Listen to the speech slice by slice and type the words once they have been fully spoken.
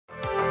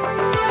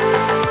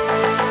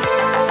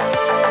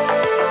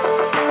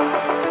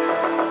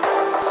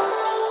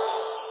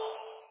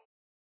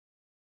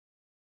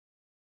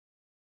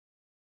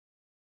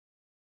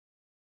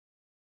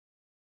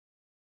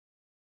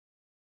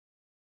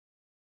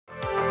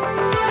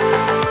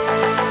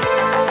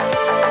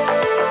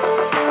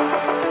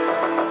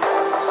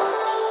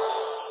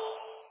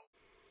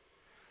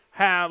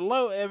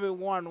Hello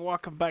everyone,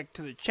 welcome back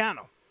to the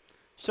channel.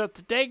 So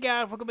today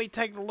guys, we're going to be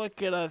taking a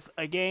look at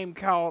a game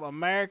called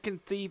American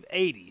Thief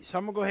 80. So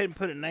I'm going to go ahead and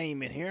put a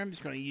name in here. I'm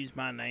just going to use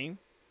my name.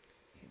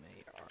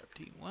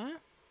 M-A-R-T-Y.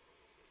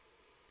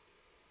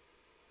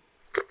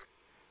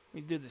 We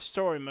do the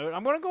story mode.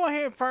 I'm going to go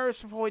ahead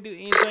first before we do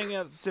anything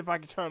else, see if I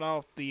can turn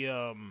off the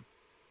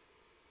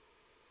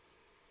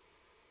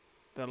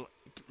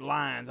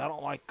lines. I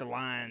don't like the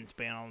lines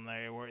being on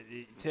there where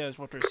it tells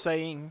what they're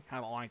saying. I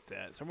don't like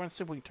that. So we're going to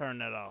see if we can turn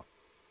that off.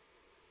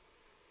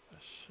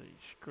 Let's see,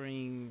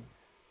 screen.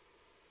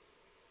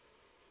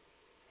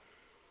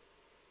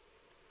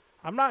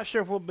 I'm not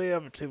sure if we'll be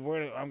able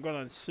to. I'm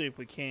going to see if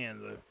we can,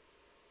 though.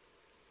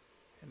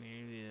 And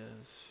here it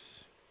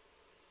is.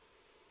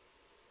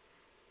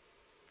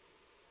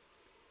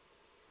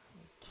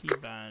 Key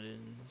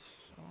bindings.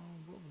 Oh,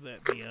 what would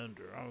that be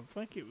under? I would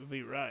think it would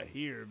be right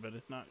here, but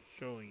it's not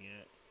showing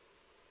it.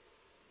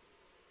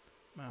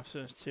 Mouse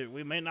sensitivity.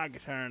 We may not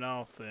get turned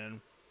off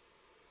then.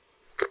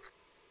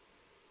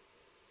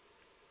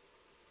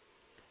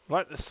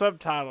 Like the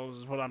subtitles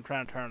is what I'm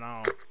trying to turn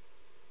off.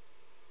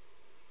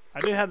 I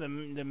do have the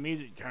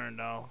music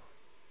turned off.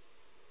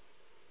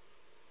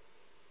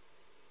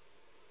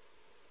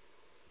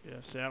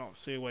 Yeah, see, I don't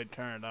see a way to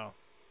turn it off.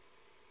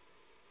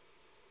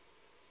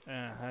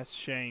 Yeah, that's a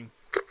shame.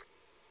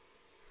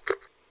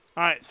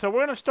 Alright, so we're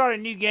going to start a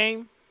new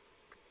game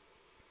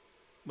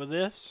with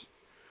this.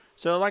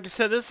 So, like I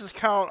said, this is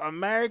called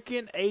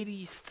American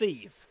 80s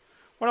Thief.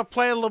 We're going to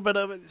play a little bit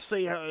of it and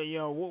see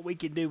how, what we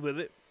can do with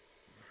it.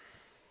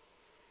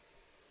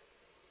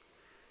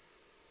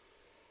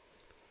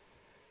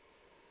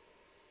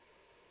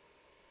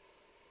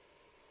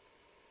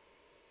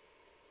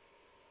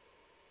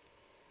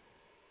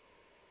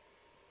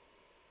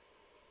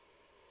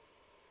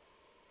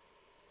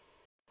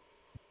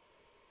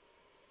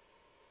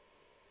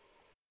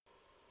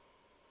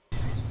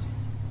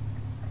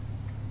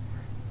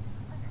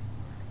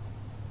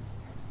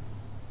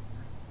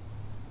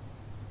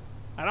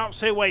 I don't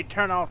see a way to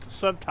turn off the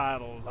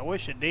subtitles. I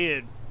wish it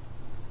did.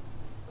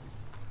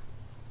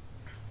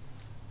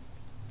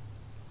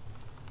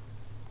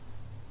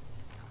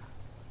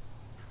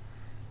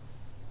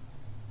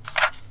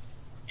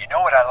 You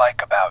know what I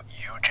like about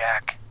you,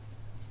 Jack?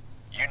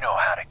 You know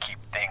how to keep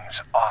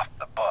things off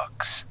the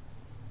books.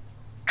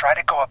 Try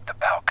to go up the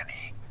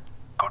balcony.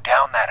 Go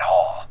down that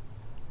hall.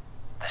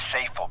 The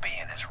safe will be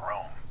in his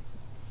room.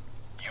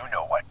 You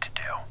know what to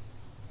do.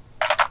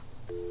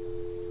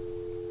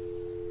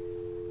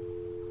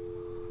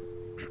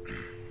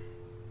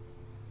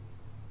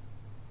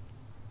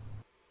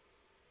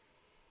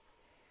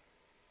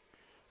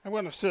 I'm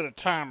going to set a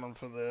timer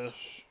for this.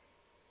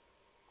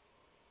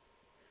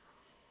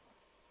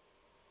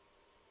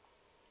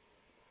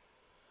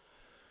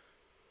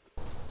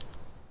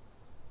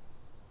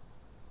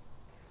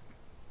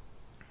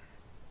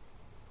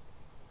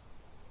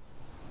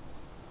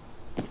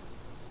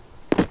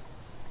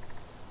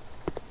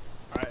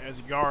 Alright, there's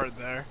a guard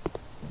there.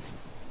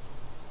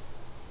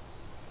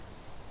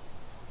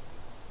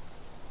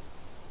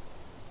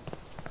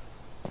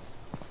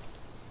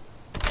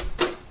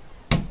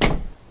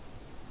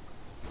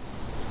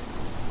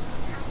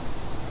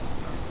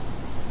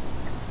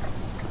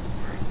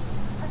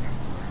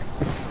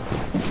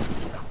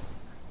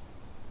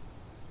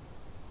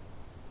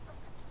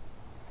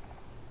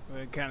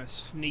 Kind of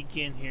sneak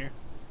in here.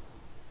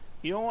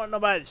 You don't want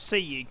nobody to see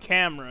you.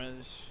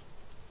 Cameras.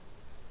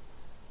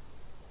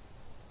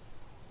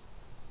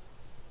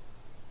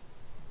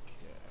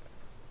 Okay.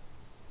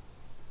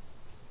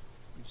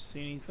 You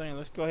see anything?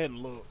 Let's go ahead and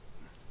look.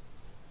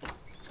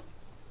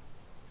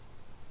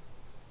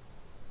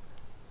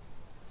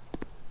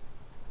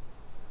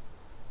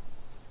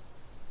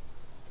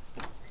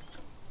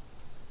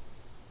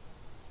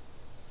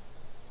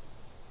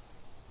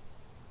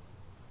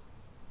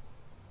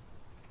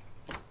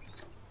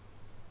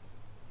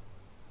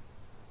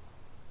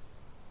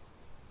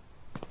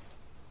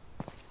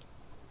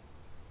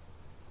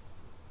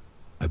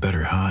 I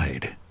better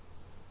hide.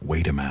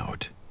 Wait him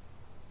out.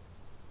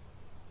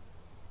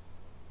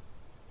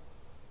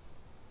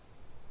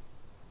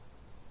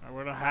 I'm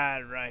gonna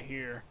hide right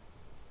here.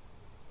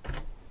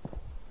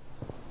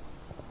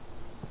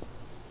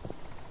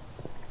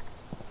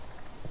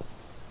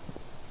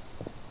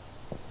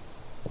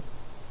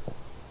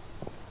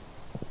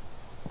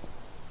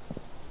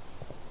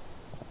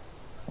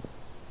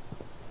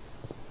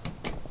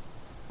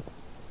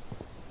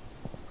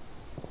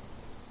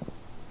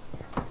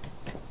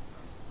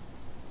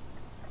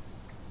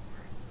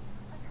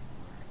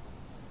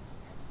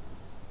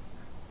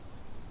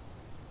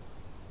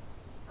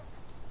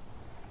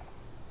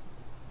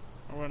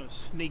 I'm gonna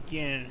sneak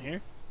in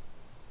here.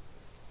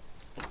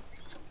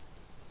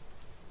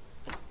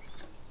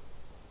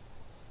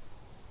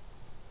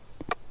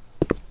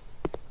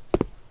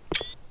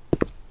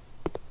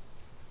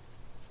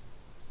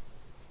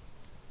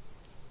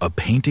 A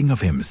painting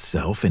of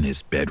himself in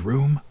his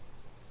bedroom?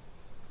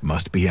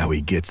 Must be how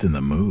he gets in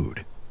the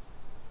mood.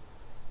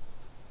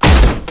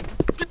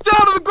 Get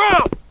down to the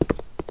ground!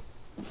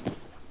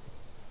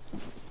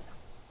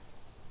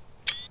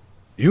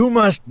 You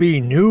must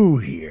be new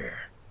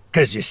here,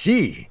 'cause you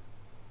see,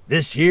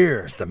 this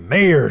here's the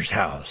mayor's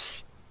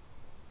house.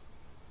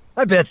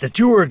 I bet the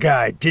tour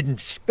guide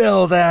didn't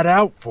spell that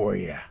out for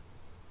you.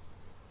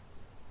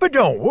 But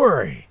don't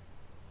worry,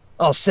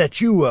 I'll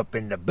set you up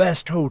in the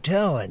best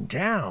hotel in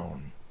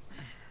town.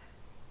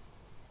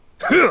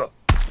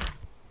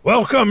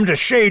 Welcome to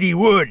Shady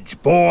Woods,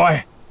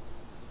 boy.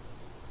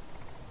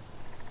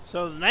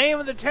 So the name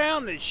of the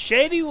town is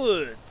Shady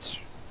Woods.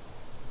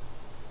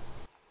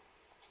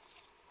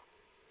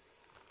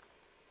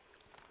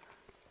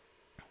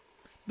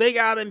 Big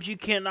items you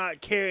cannot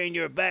carry in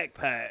your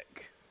backpack.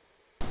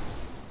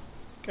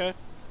 Okay.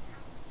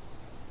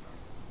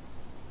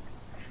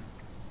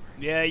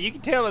 Yeah, you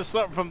can tell it's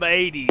something from the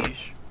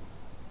 80s.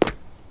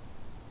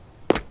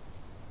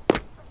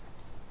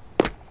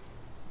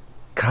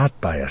 Caught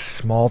by a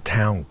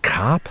small-town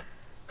cop?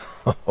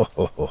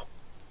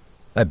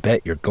 I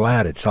bet you're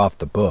glad it's off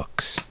the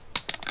books.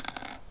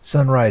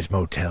 Sunrise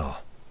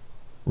Motel,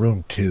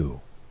 room 2.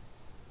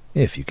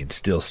 If you can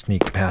still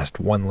sneak past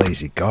one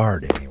lazy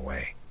guard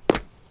anyway.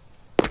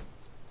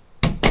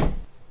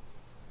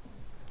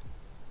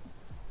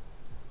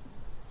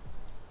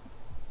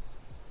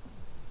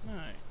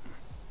 Alright.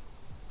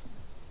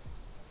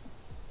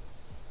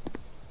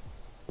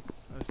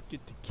 Let's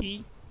get the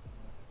key.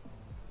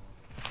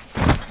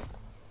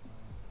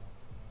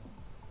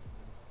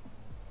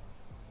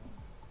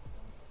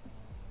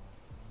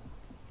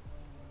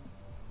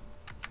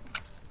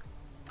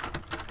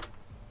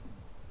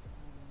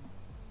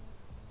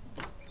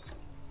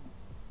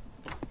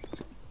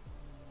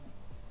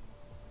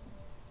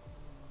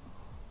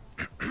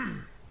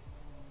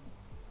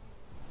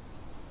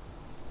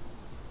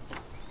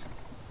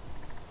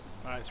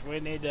 Alright, so we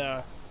need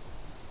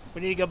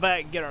to go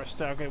back and get our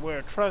stuff. Okay,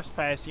 we're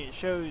trespassing. It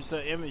shows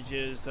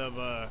images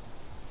of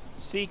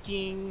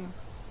seeking,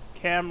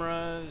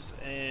 cameras,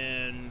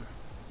 and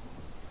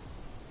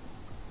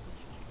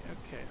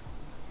okay.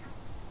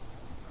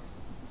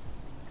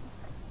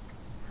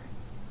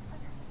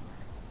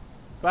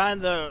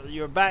 Find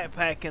your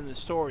backpack in the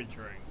storage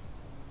room.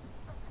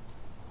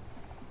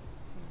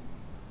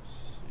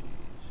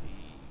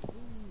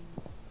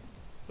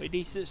 Wait,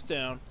 he sits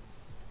down.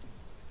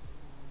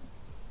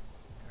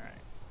 Alright.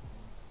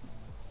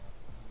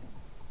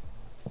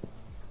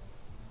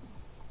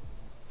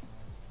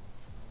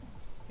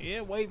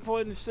 Yeah, wait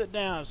for him to sit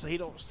down so he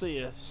don't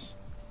see us.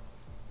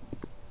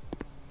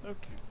 Okay.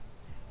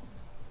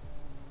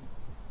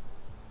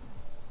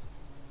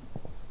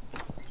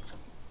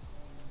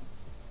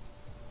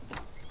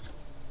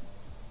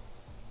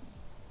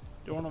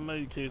 Don't want to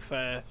move too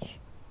fast.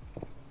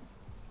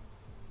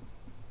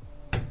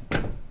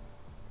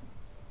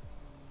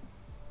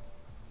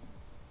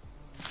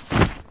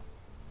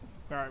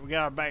 Alright, we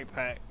got our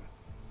backpack.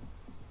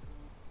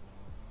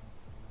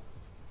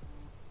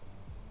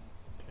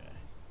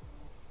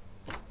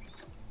 Okay.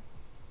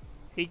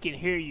 He can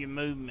hear your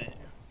movement.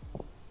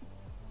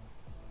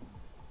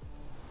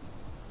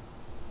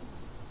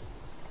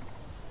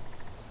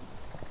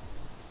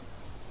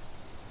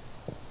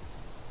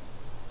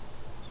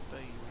 Let's be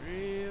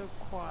real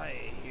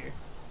quiet here.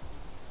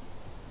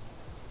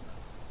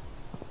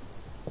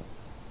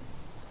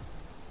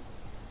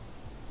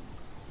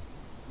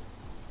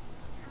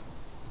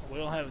 We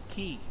don't have a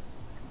key.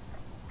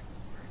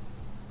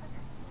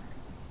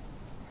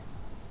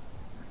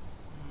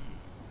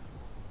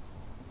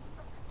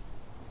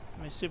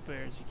 Let me see if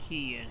there's a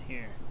key in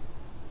here.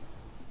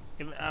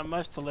 I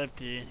must have left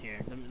it in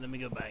here. Let me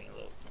go back and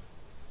look.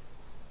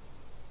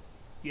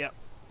 Yep,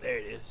 there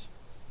it is.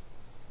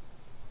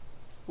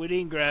 We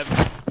didn't grab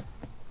it.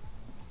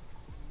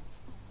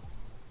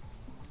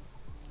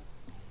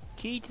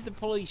 Key to the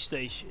police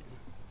station.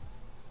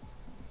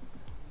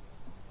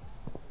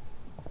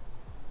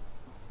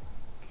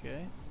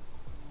 Okay.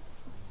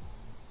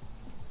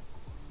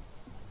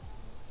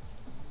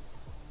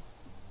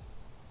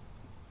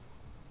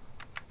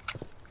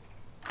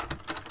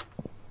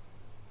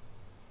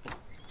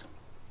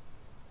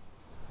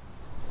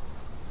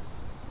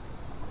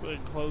 Go ahead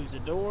and close the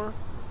door.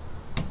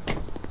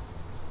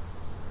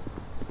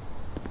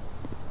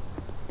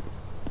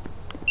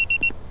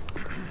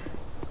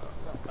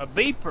 A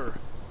beeper.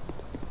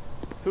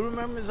 Who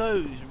remembers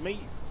those?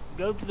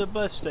 Go to the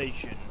bus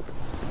station.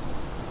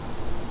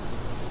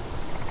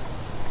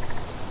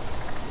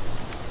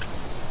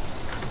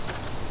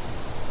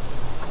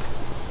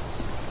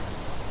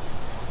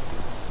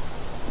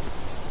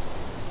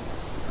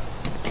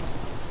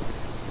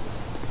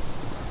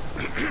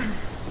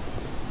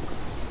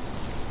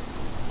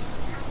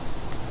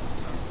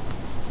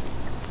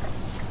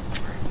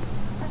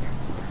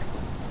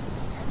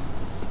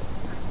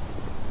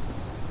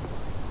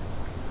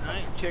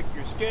 Check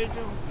your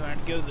schedule. Trying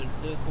to go to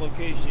this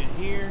location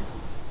here.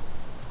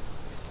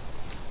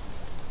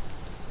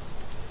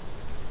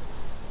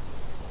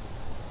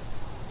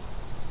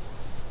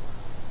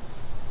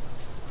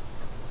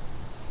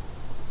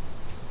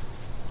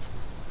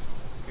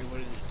 Okay, what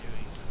is it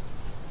doing?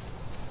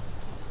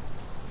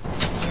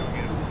 There we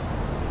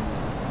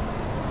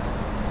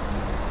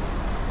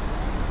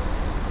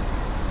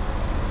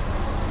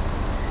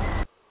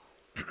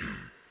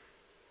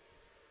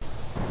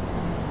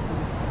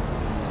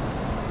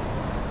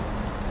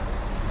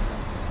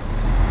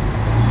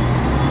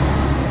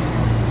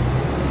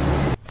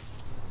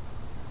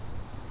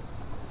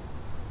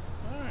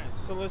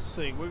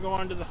see. We're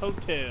going to the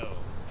hotel.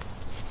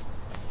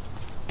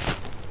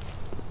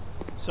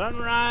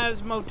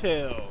 Sunrise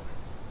Motel.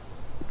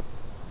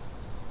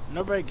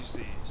 No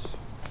vacancies.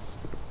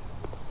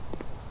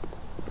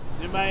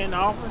 Is anybody in the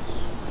office?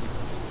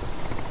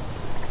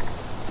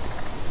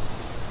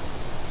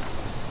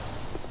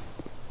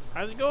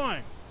 How's it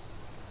going?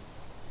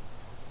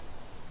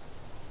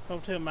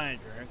 Hotel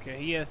manager. Okay,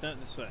 he has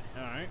nothing to say.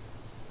 Alright.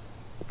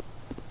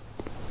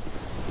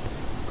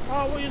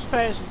 Oh, we're just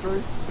passing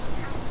through.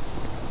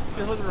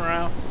 Just looking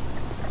around.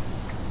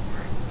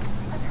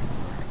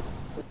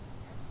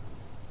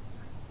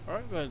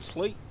 Alright, go ahead and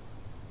sleep.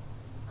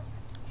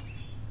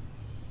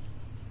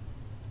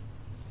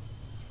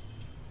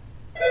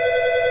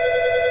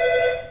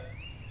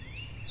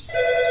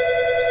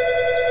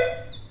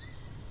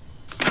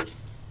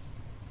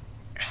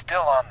 You're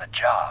still on the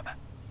job,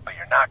 but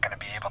you're not going to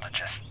be able to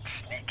just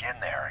sneak in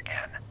there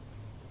again.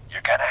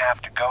 You're going to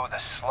have to go the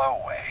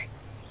slow way.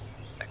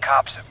 The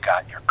cops have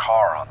got your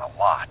car on the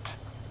lot.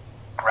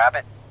 Grab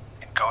it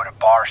and go to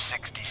Bar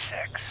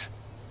 66.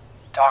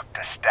 Talk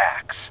to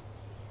Stax.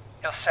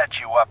 He'll set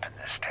you up in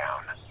this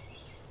town.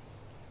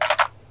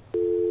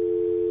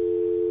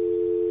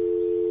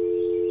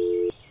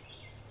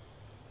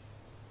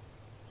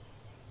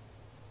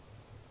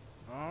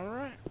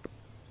 Alright.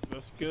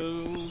 Let's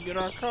go get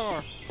our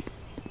car.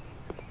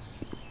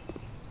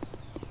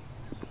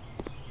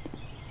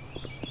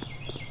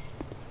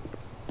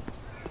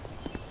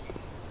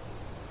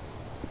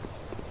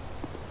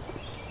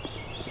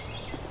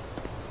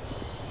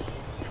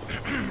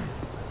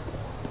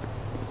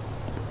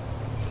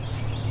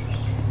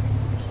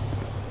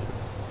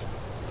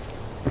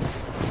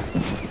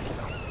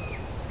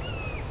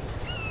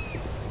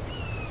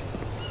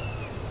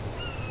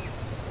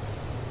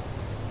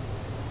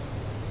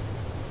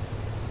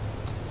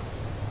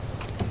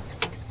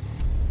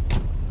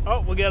 Oh,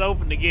 we gotta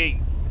open the gate.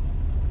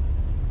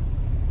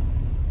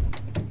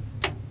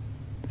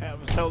 That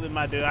was totally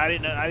my dude. I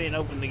didn't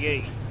open the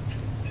gate.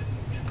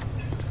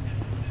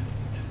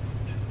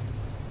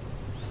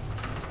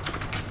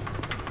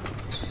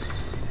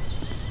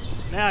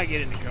 Now I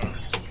get in the car.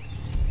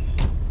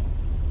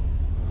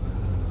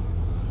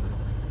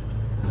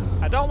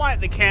 I don't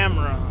like the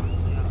camera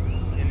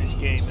in this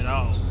game at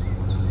all.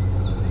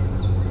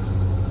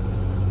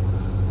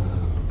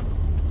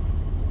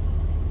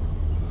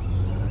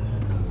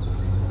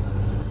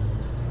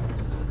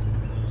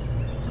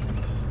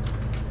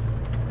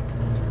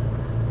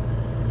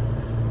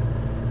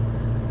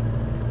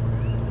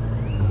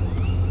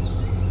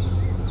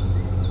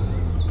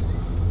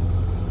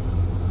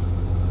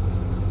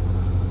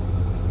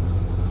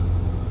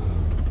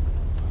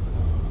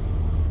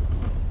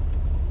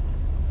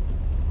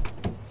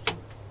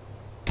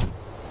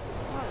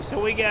 So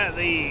we got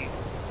the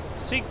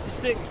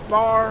 66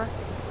 bar,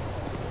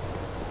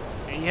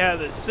 and you have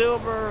the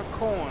silver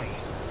coin.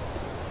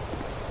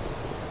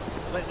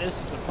 I think this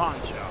is the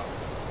pawn shop.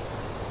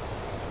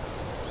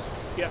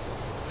 Yep,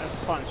 that's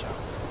the pawn shop.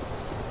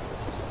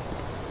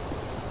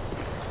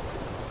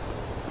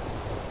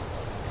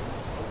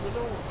 Open the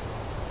door.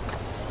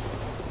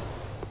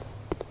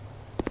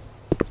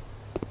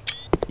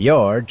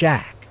 You're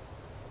Jack.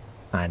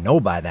 I know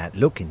by that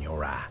look in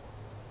your eye.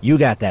 You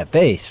got that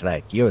face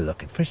like you're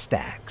looking for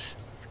Stax.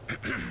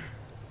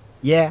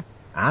 Yeah,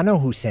 I know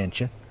who sent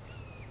you.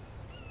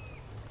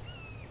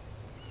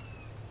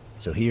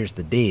 So here's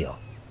the deal.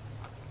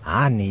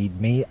 I need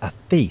me a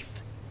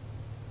thief.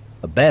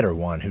 A better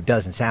one who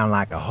doesn't sound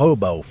like a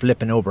hobo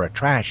flipping over a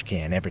trash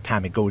can every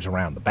time he goes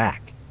around the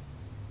back.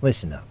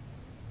 Listen up,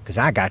 'cause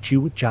I got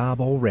you a job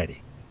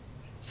already.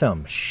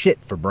 Some shit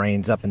for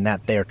brains up in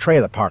that there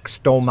trailer park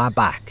stole my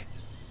bike.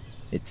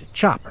 It's a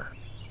chopper.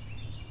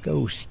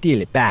 Go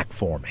steal it back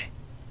for me.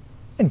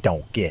 And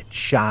don't get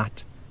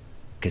shot,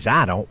 'cause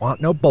I don't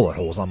want no bullet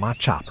holes on my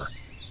chopper.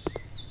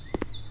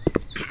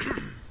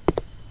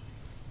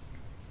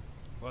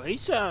 Well, he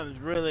sounds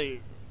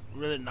really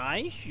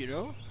nice, you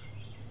know.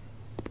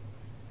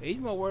 He's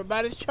more worried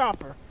about his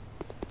chopper.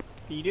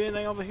 Can you do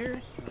anything over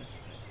here?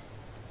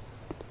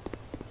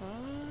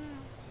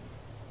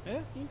 Yeah,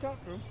 you can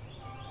talk to him.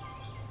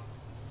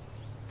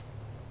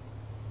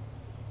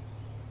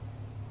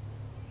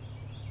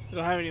 You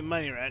don't have any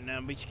money right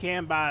now, but you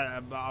can buy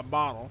a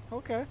bottle.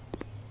 Okay.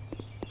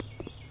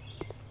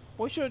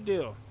 What's your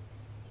deal?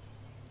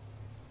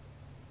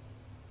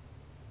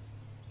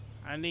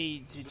 I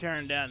need to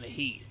turn down the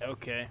heat.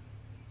 Okay.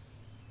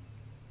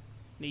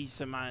 Need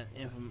some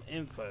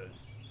info.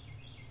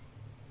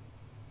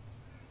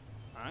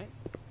 Alright.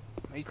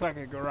 He's like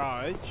a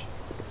garage.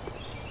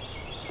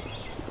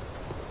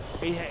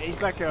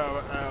 He's like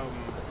a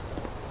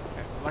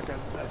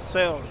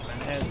salesman.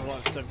 Has a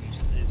lot of stuff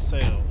he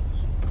sells.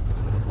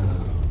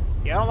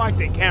 Yeah, I don't like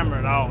that camera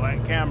at all.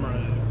 That camera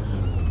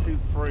is too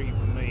free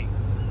for me.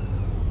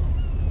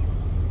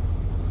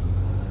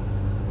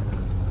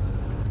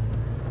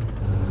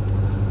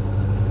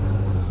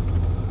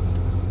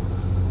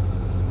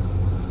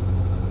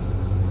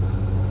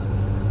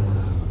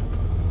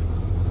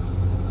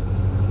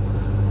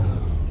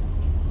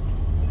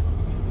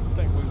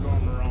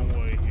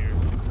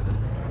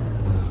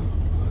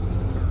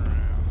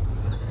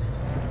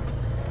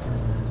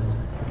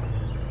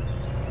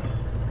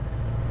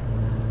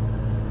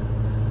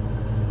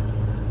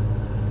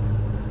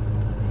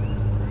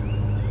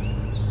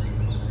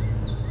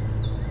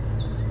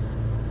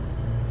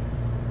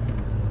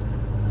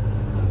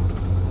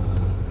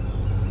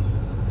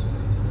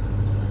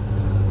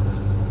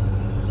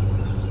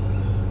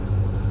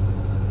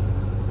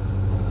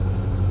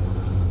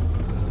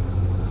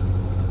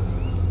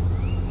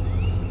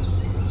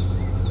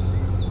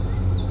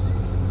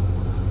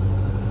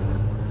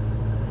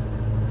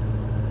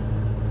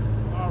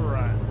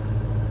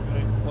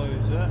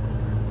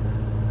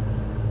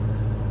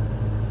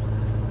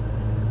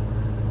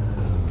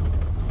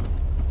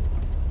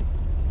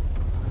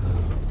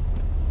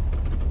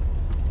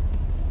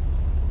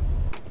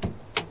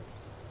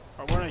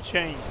 to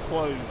change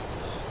clothes.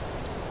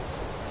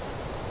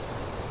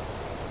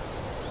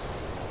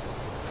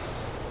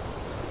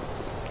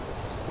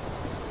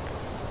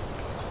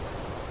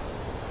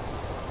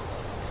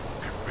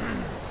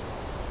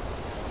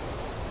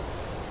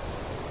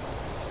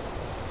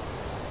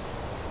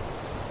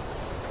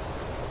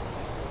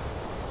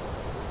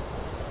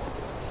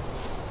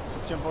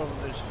 Jump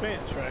over this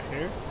fence right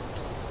here.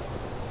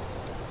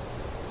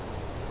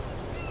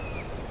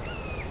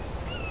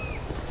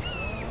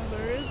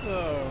 There is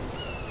a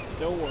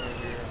door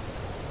here.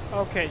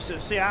 Okay, so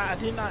see, I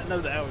did not know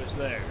that was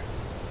there.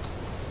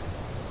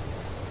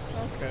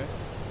 Okay.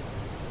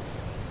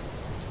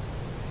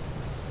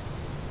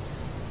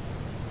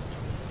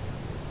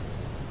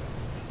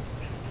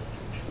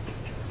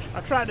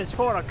 I tried this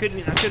before, I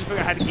couldn't figure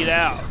out how to get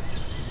out.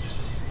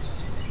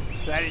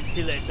 So I didn't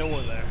see that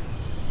door there.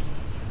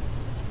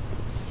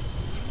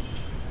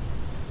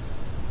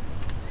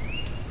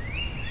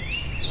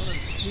 I'm gonna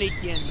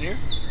sneak in here.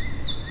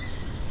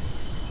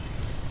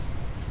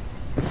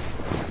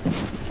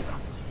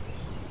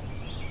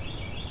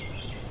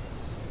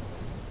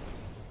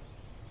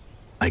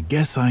 I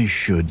guess I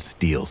should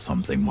steal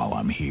something while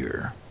I'm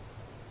here.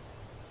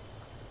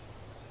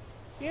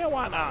 Yeah,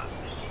 why not?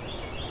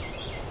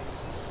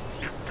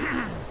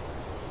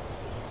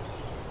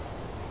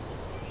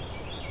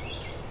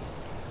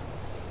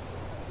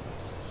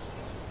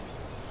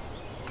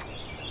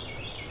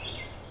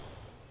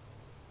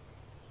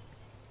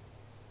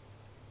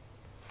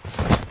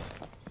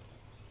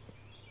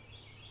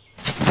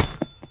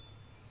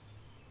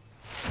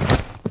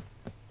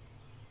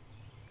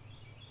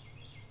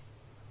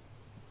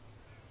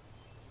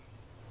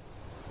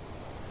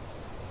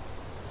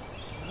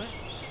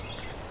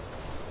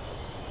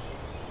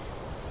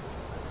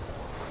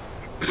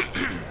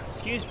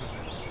 Excuse me.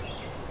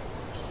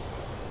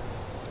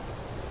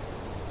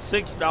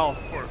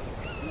 $6 worth.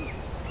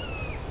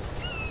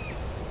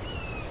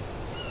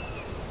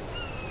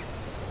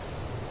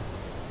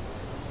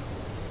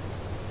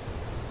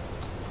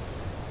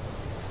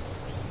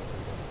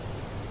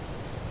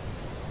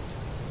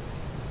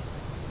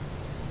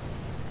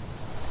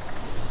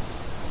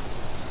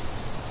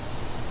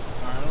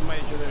 Alright, I'll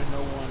make sure there's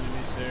no one in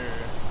this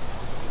area.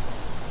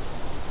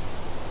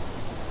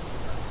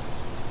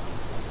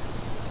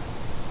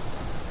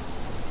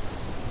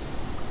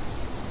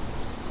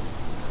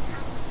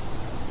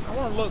 I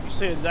want to look and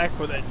see exactly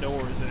where that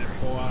door is at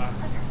before I...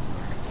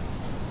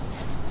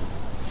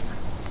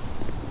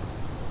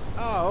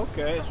 Oh,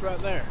 okay, it's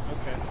right there.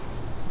 Okay.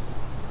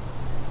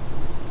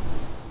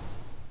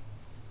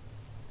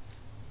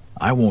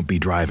 I won't be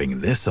driving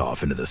this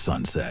off into the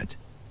sunset.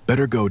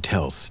 Better go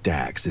tell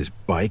Stax his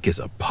bike is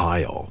a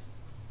pile.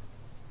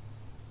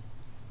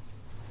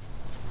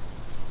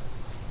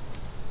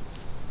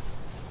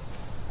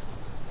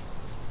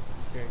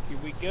 Okay, here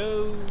we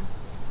go.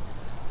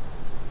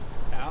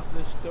 Out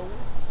this door.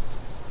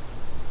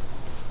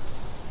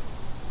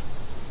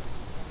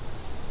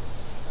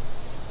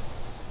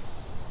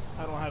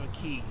 I don't have a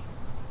key.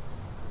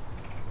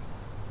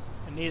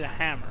 I need a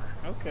hammer.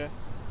 Okay.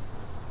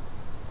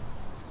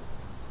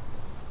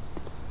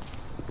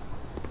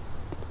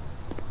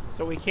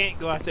 So we can't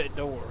go out that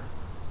door.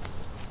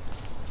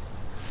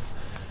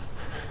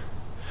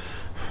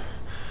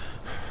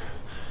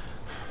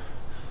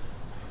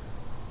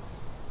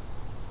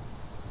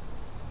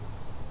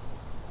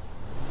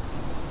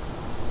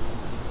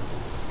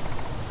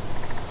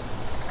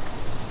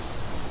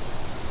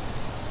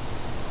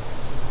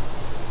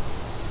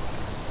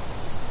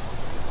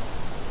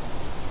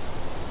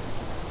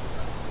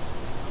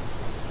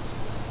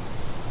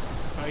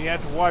 Oh, you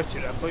have to watch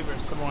it. I believe there's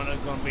someone that's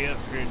going to be up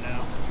here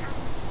now.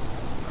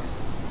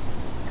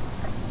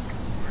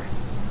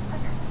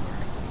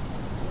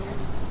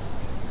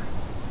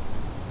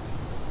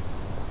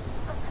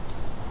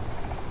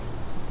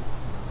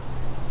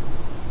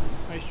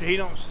 Make sure he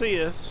don't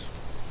see us.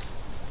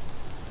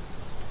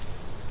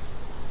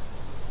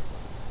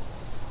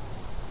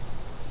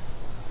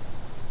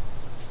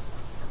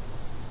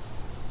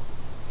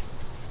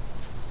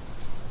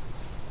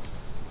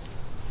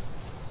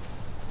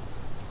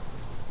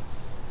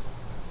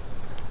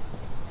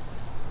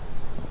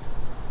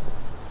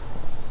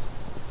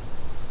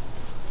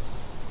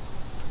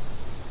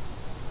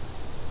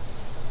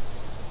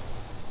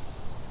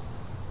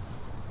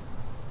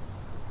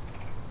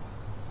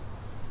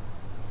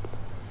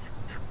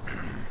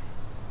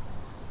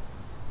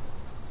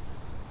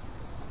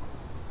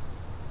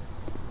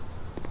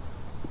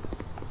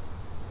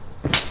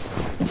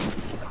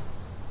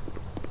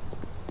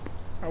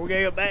 We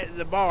gotta go back to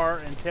the bar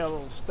and tell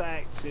old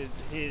Stacks his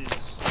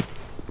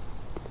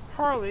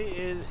Harley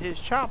is, his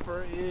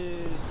chopper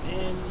is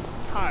in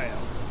piles.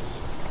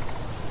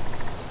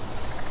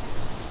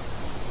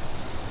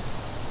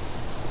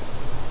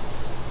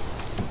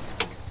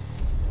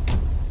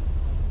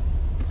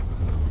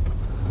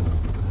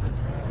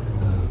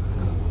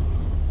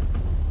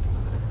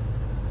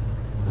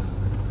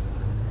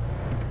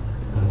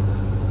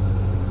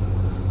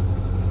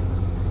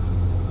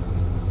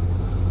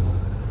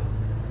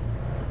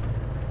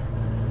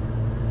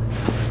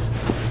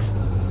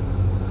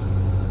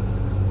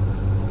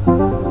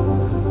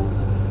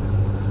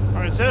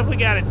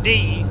 got a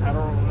D. I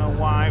don't know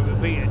why it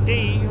would be a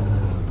D.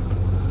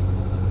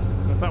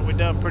 I thought we'd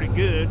done pretty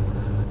good.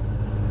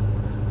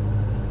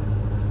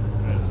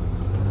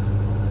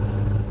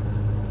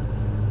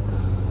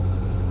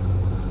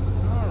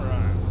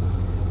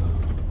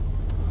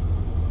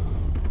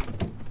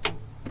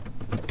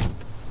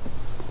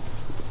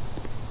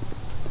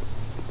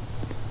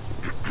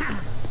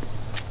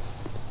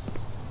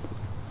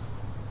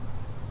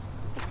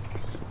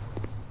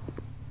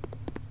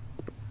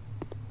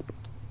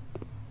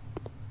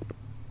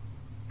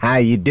 How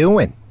you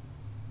doing?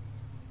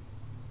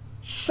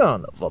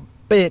 Son of a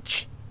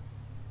bitch.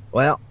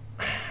 Well,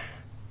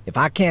 if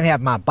I can't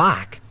have my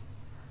bike,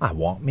 I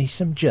want me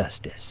some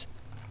justice.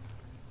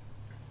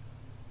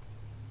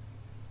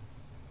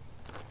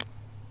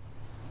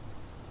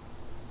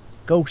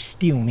 Go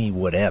steal me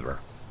whatever.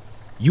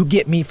 You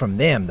get me from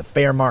them the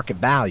fair market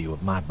value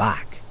of my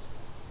bike.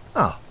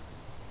 Oh,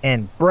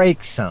 and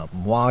break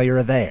something while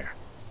you're there.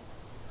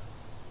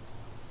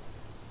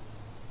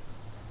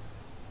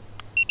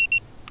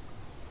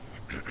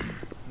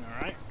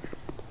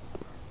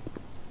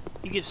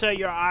 You can sell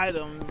your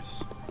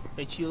items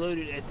that you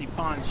looted at the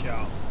pawn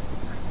shop,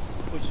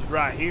 which is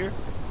right here.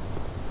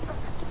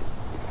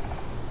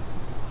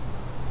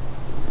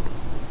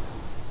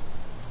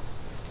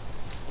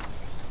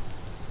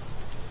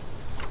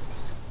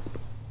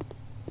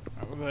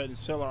 Alright, we'll go ahead and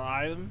sell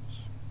our items.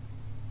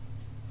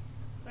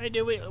 Hey,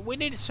 we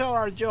need to sell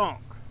our junk.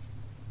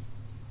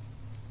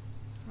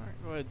 Alright,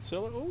 go ahead and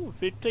sell it. Ooh,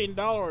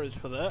 $15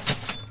 for that.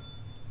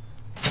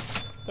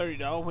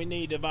 $30. We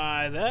need to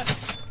buy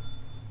that.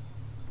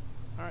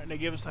 Alright, they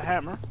give us the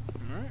hammer.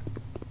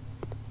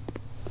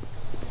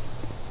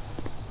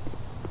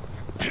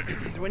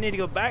 Alright. We need to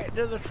go back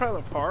to the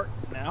trailer park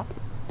now.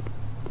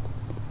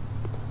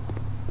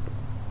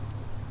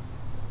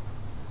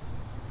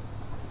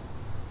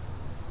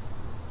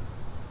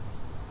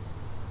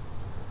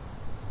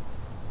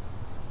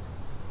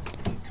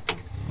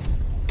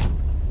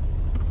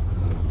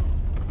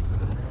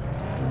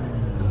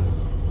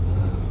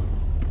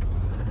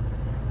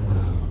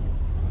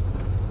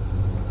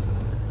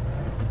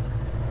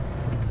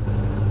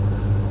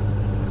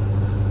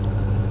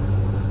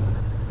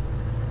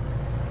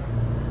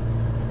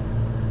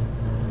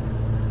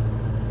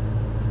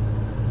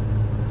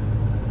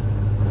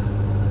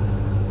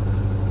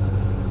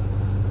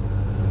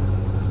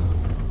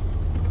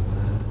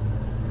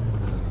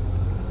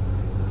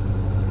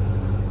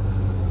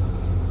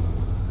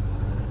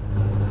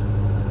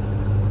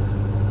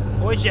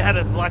 I wish you had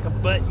like a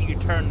button you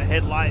could turn the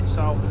headlights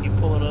off when you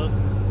pull it up.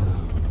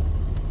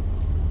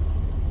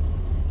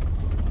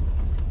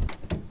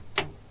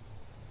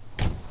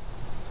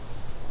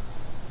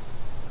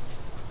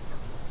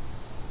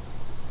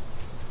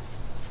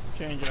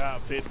 Change your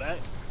outfit back.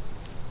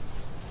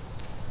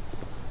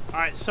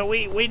 Alright, so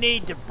we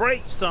need to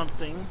break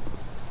something.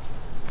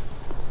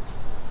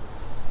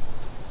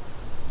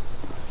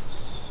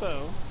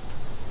 So,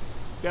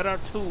 got our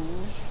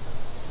tools.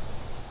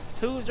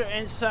 Tools are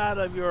inside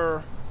of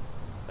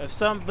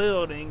some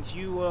buildings.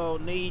 You will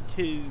need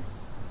to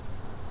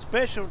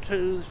special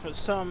tools for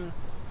some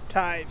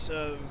types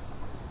of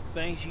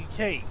things you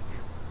take.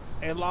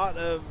 A lot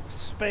of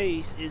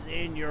space is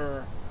in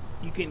your.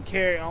 You can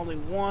carry only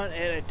one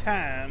at a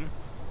time.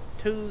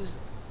 Tools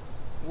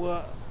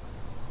will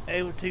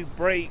able to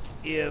break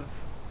if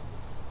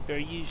they're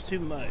used too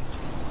much.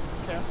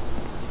 Okay.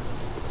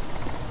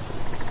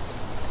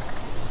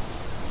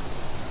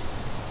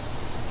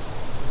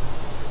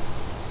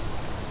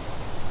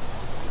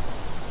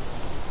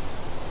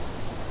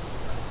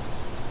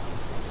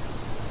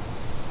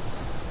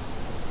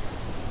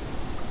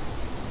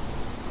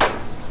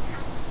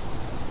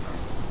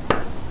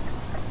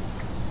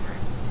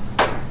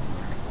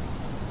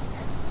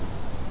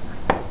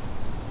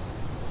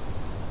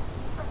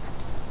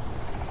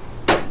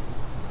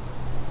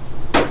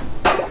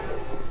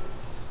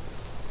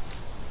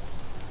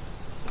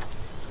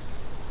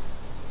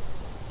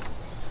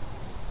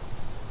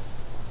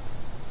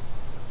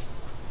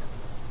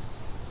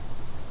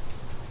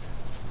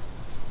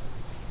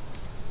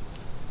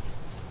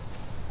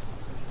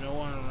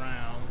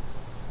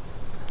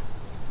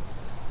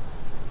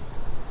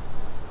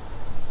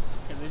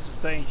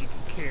 Things you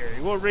can carry.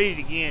 We'll read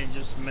it again in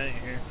just a minute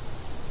here.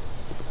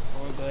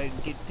 We'll go ahead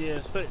and get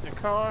this, put it in the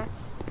car.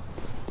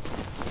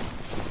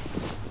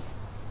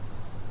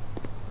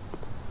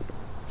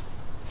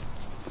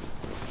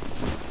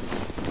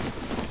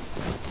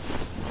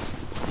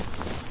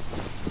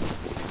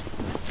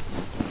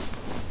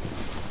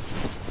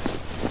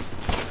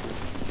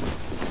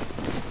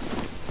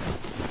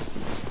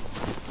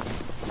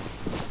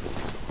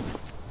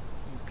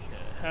 Okay,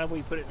 how do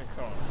we put it in the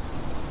car?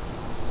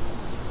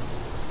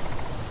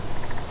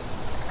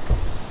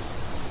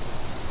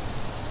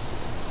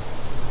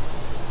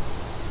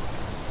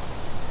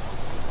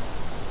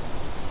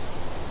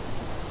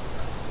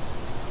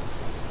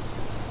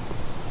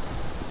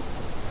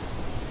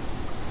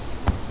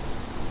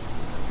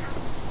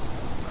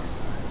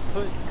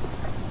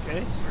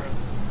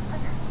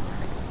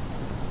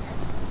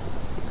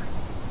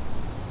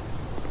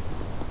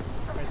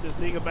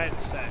 Then you go back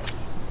to stash.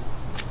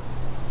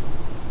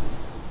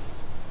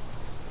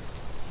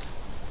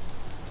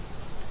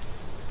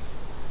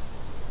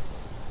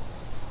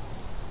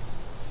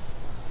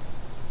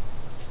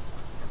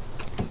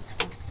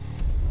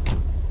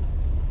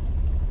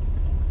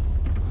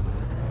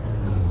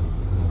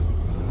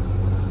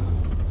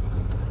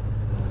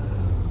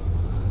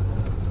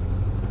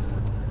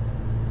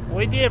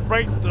 We did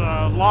break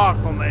the lock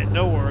on that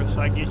door,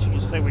 so I guess you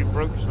can say we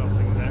broke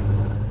something there.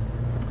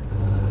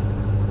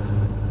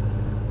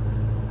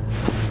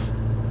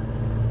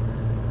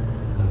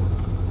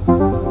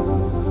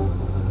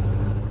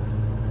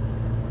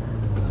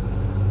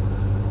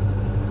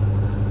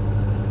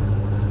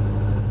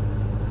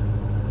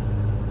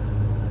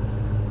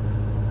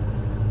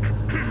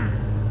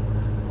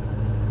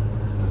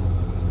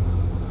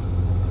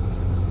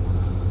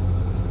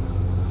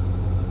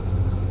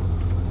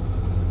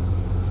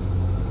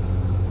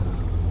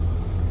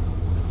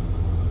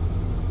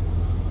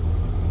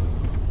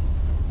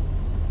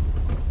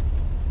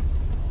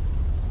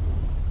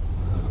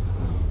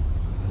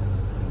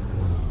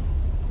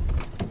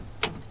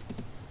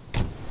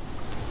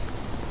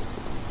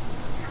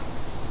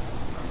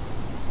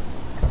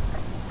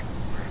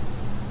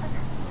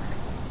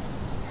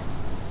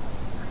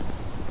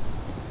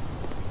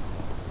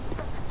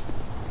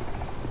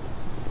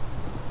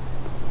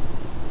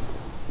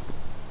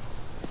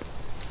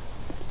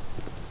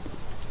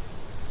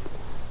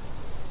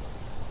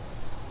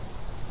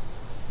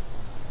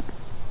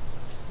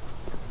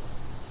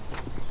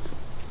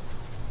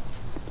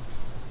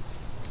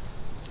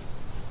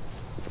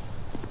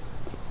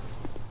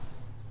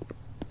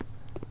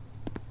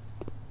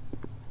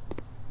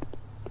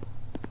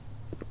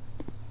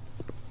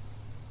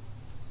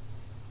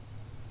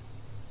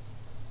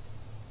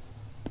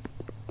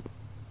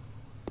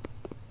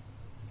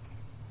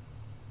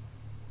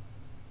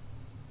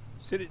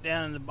 Sit it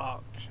down in the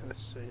box.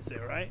 Let's see, is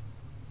that right?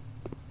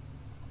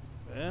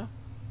 Well,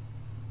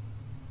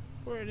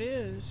 where it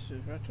is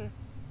right there.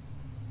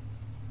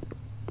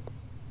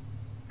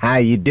 How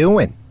you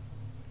doing?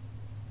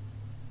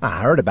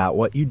 I heard about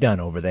what you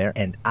done over there,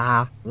 and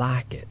I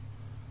like it.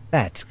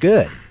 That's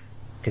good,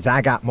 'cause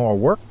I got more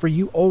work for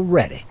you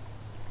already.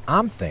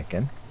 I'm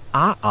thinking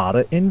I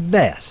oughta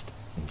invest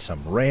in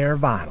some rare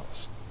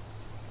vinyls.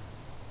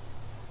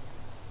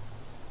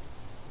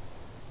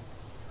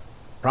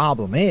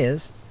 Problem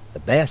is, the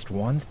best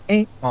ones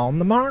ain't on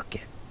the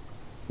market.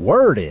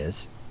 Word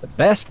is, the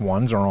best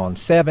ones are on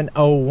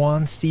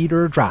 701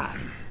 Cedar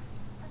Drive.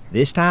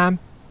 This time,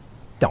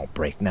 don't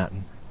break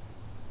nothing.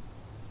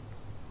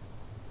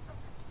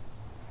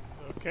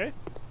 Okay.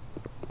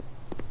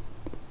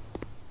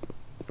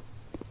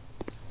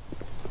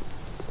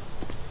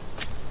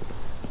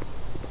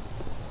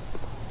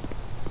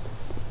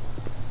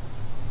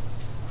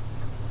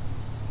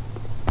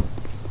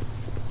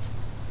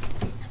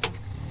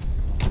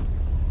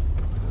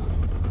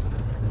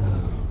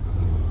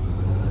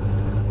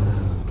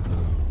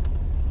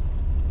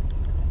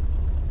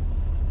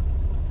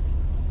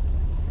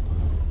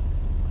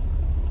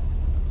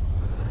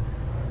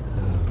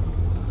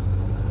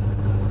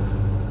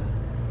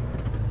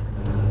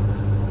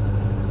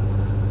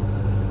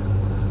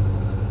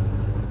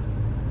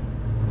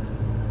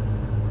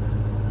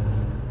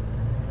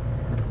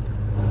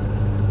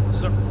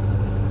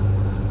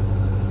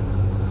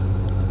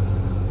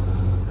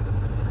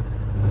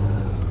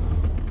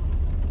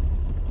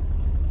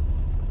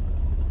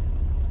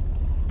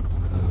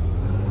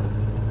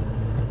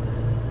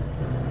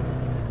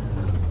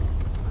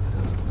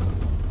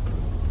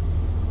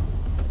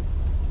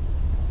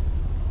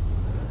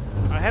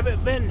 I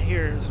haven't been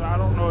here, so I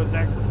don't know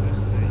exactly. Let's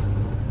see.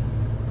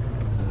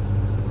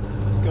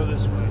 Let's go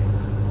this way.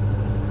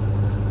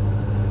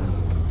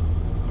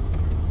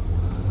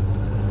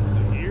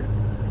 Is it here?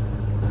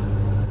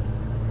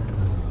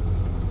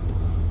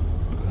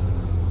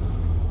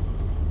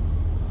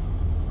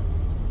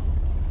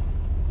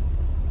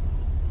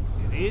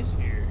 It is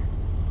here.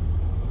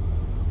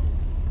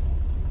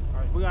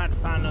 Alright, we gotta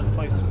find another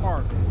place to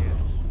park, I guess.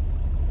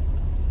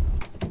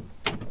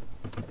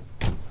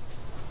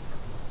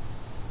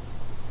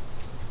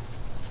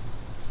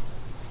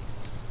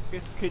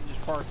 Guess we could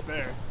just park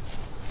there.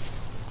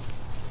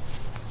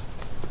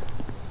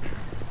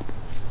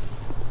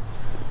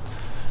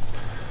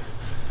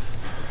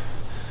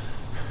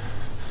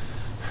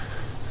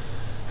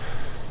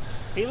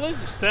 He leaves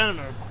the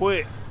stamina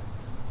quick.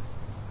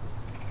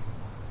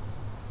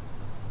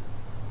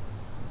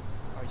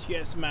 Alright, she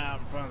got some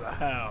out in front of the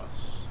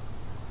house.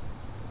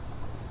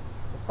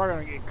 We're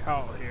probably gonna get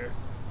caught here.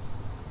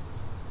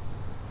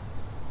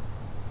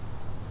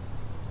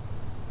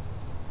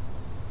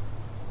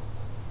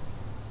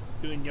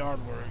 Doing yard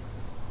work.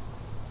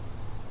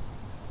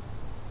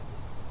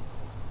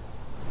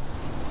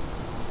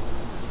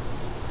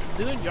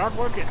 Doing yard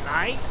work at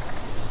night?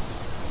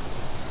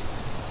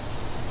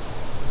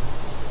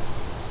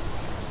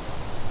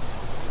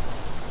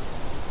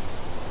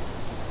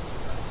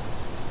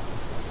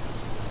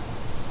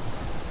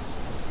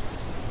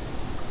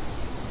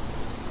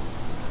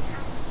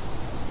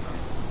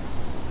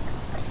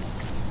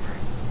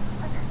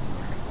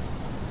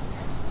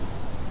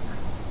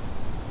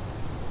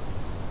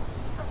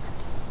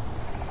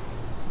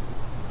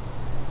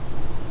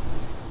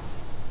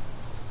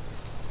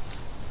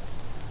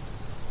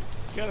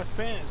 Got a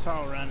fence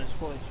all around this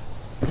place.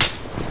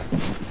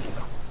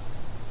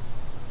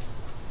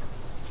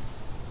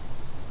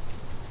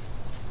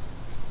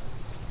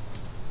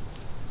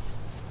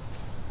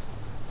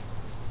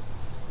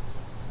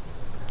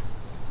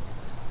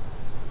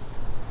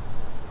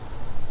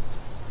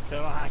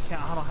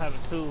 I don't have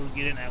a tool to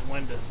get in that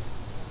window.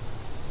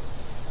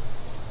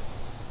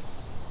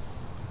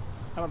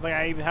 I don't think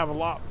I even have a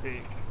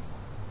lockpick.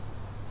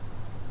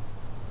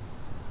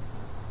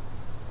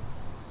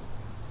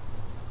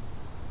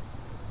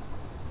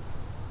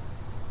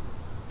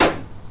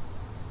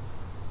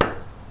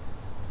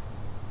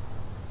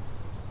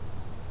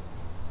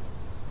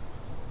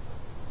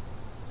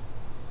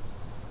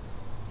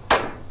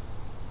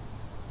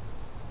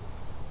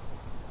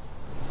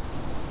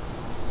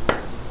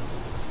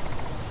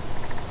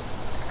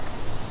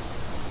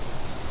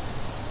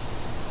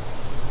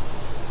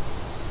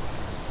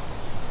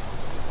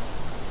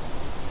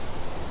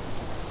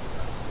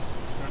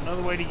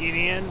 Another way to get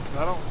in?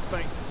 I don't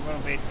think I'm going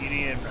to be able to get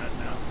in right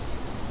now.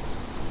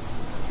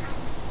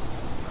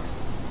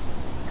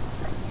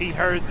 He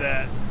heard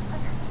that,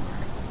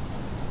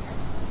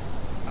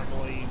 I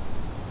believe.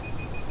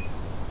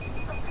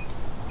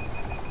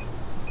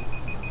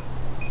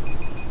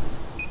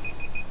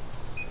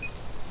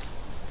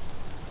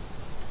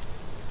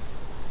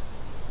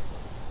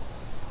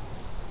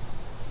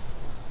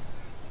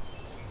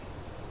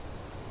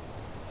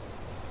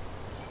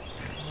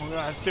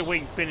 Let's see if we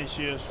can finish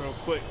this real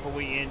quick before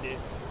we end it.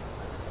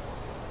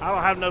 I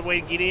don't have no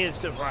way to get in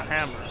except for a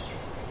hammer.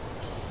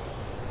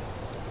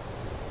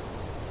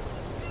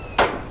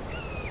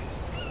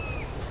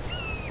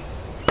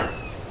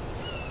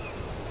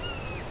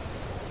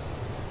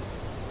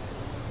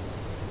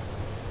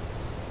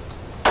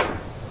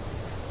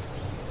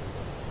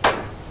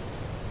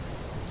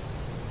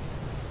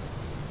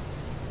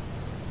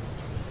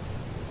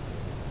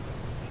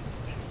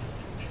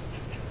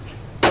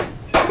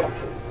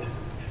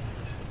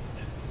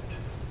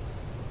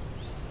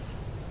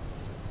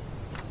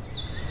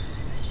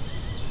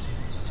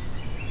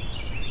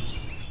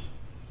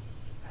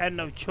 Had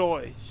no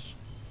choice.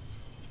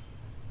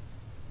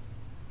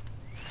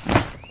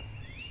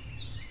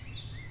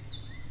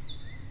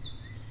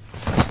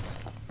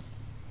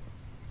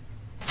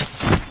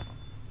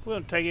 We're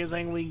gonna take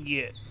everything we can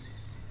get.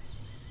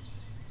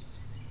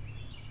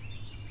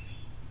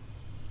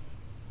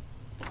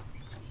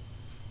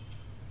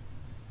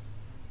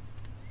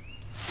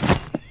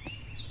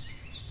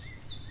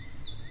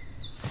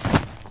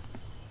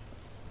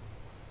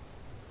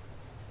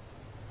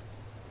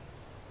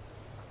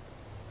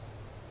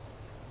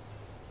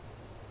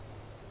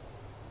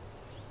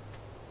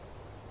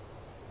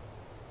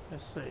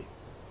 Let's see.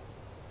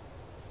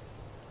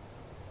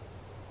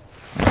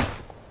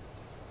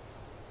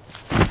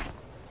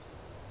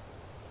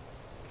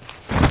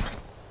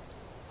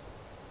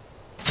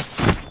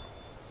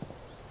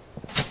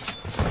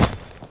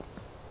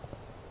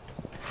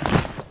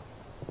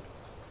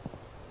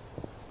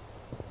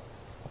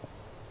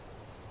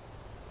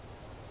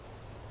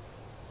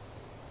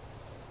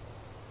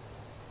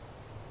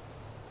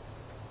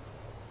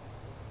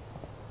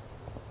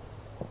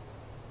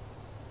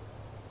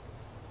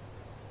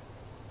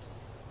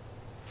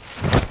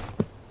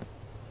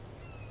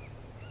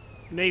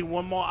 Need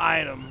one more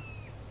item.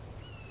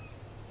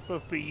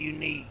 Supposed to be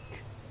unique.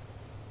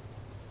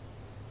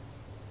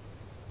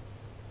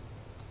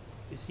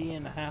 Is he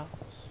in the house?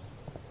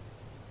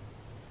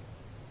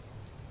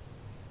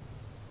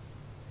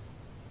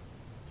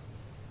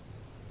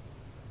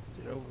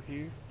 Is it over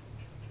here?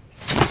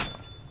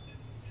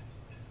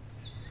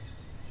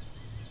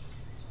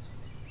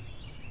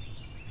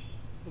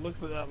 Look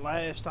for that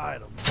last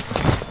item.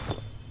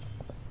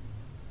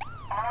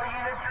 All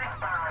units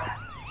respond.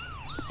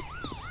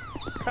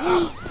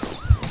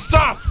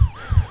 Stop!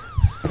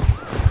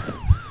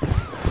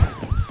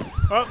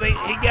 Oh,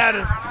 he got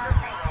him.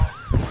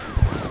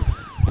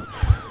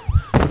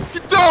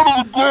 Get down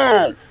on the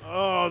ground!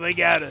 Oh, they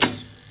got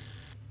us.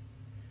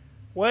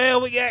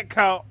 Well, we got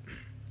caught.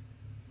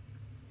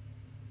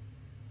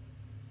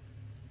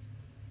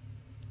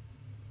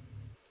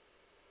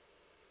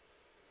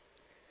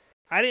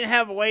 I didn't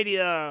have a way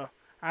to,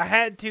 I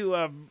had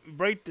to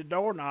break the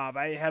doorknob.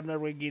 I didn't have no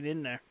way to get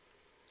in there.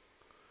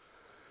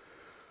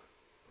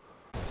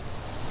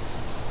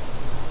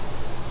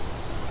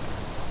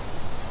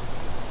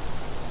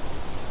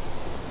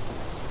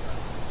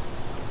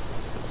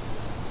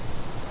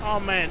 Oh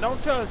man, don't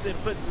tell us it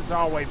puts us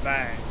all the way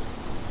back.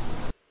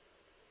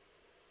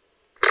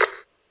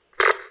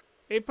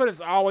 It put us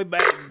all the way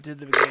back to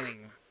the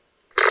beginning.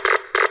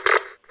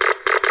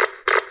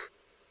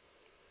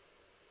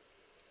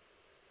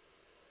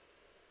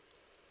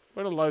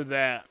 We're gonna load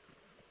that.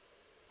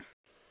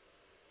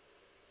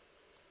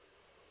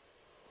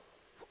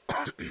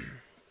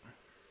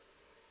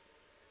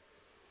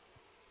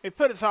 It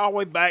put us all the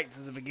way back to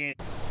the beginning.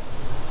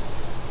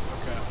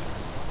 Okay.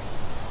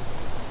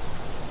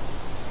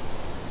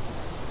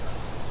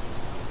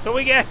 So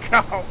we got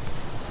caught.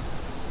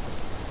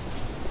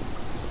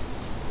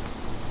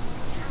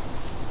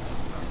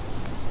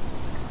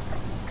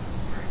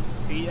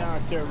 He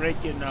out there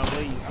raking the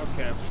leaves.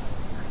 Okay.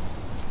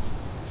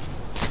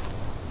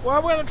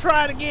 Well, we're gonna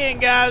try it again,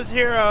 guys,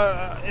 here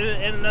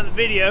in another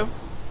video.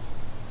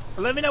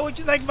 Let me know what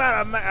you think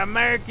about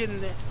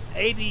American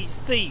 80s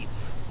Thief.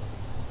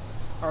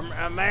 Or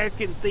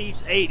American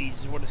Thieves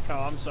 80s is what it's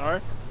called, I'm sorry.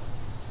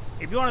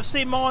 If you want to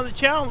see more on the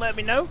channel, let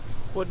me know.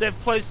 We'll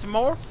definitely play some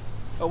more.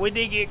 But we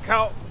did get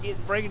caught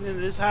breaking into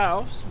this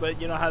house,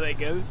 but you know how that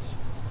goes.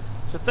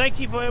 So thank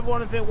you for everyone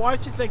who's been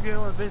watching. Thank you for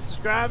everyone who's been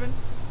subscribing.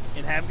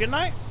 And have a good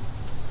night.